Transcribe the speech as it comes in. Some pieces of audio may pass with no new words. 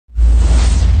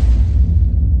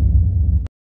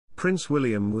Prince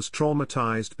William was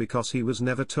traumatized because he was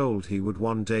never told he would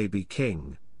one day be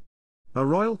king. A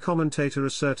royal commentator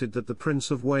asserted that the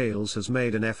Prince of Wales has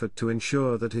made an effort to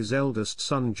ensure that his eldest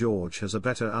son George has a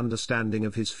better understanding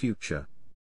of his future.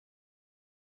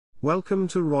 Welcome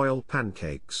to Royal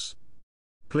Pancakes.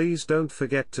 Please don't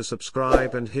forget to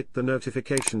subscribe and hit the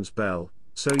notifications bell,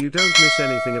 so you don't miss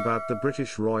anything about the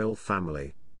British royal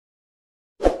family.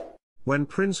 When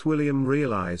Prince William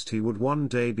realized he would one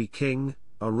day be king,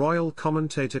 a royal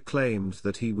commentator claimed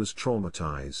that he was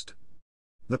traumatized.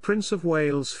 The Prince of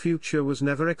Wales' future was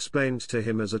never explained to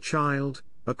him as a child,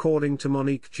 according to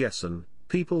Monique Jesson,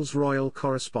 People's royal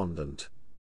correspondent.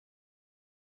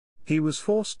 He was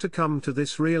forced to come to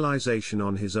this realization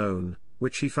on his own,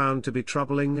 which he found to be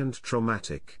troubling and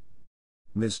traumatic.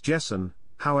 Ms. Jesson,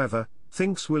 however,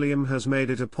 thinks William has made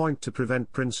it a point to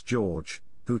prevent Prince George,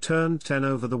 who turned 10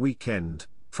 over the weekend,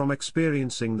 from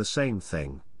experiencing the same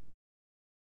thing.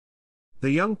 The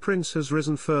young prince has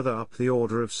risen further up the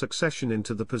order of succession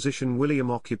into the position William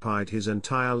occupied his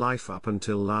entire life up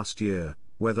until last year,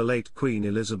 where the late Queen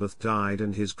Elizabeth died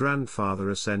and his grandfather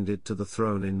ascended to the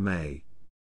throne in May.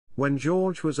 When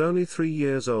George was only 3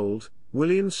 years old,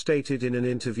 William stated in an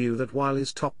interview that while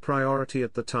his top priority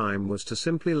at the time was to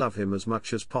simply love him as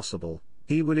much as possible,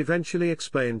 he would eventually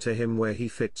explain to him where he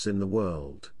fits in the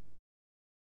world.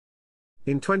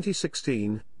 In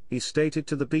 2016, he stated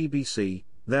to the BBC,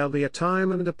 "There'll be a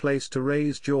time and a place to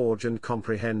raise George and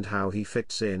comprehend how he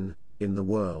fits in the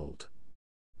world.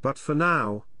 But for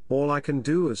now, all I can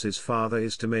do as his father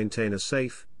is to maintain a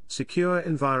safe, secure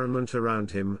environment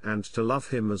around him and to love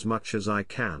him as much as I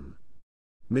can."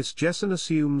 Miss Jesson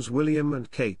assumes William and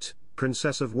Kate,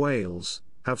 Princess of Wales,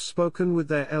 have spoken with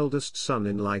their eldest son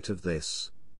in light of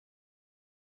this.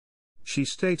 She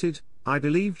stated, "I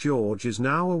believe George is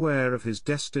now aware of his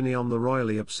destiny on the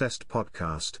Royally Obsessed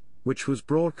podcast, which was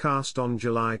broadcast on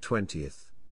July 20th.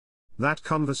 That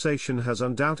conversation has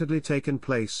undoubtedly taken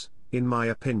place, in my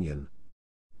opinion.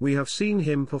 We have seen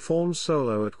him perform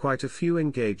solo at quite a few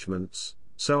engagements,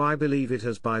 so I believe it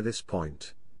has by this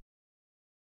point.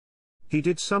 He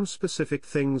did some specific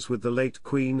things with the late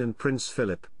Queen and Prince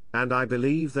Philip, and I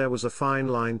believe there was a fine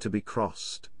line to be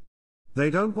crossed. They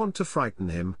don't want to frighten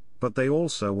him, but they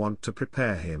also want to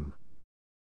prepare him.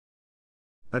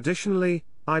 Additionally,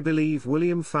 I believe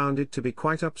William found it to be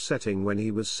quite upsetting when he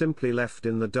was simply left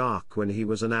in the dark when he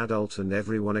was an adult and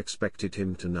everyone expected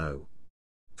him to know.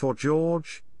 For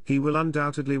George, he will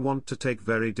undoubtedly want to take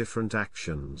very different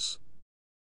actions."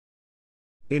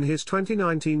 In his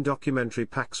 2019 documentary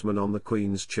Paxman on the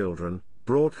Queen's Children,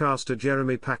 broadcaster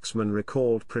Jeremy Paxman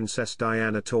recalled Princess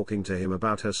Diana talking to him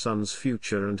about her son's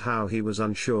future and how he was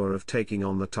unsure of taking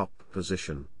on the top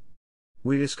position.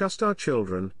 "We discussed our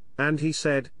children, and she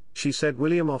said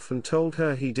William often told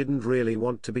her he didn't really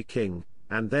want to be king,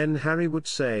 and then Harry would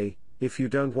say, 'If you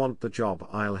don't want the job,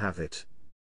 I'll have it.'"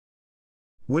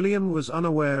 William was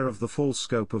unaware of the full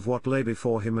scope of what lay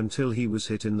before him until he was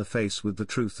hit in the face with the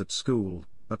truth at school,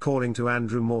 according to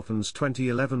Andrew Morton's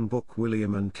 2011 book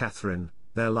William and Catherine,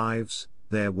 Their Lives,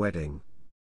 Their Wedding.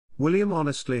 William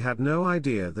honestly had no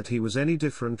idea that he was any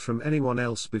different from anyone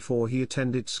else before he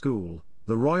attended school,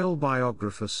 the royal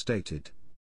biographer stated.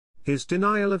 His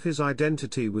denial of his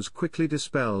identity was quickly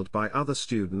dispelled by other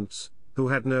students, who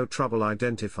had no trouble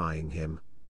identifying him.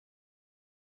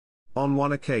 On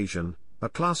one occasion, a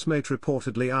classmate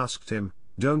reportedly asked him,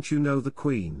 "Don't you know the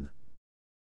Queen?"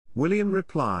 William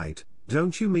replied,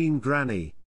 "Don't you mean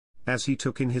Granny?" as he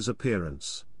took in his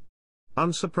appearance.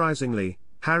 Unsurprisingly,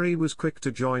 Harry was quick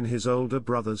to join his older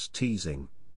brother's teasing.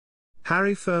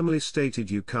 Harry firmly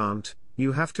stated,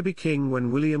 "You have to be king,"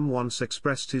 when William once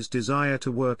expressed his desire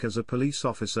to work as a police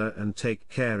officer and take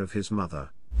care of his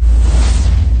mother.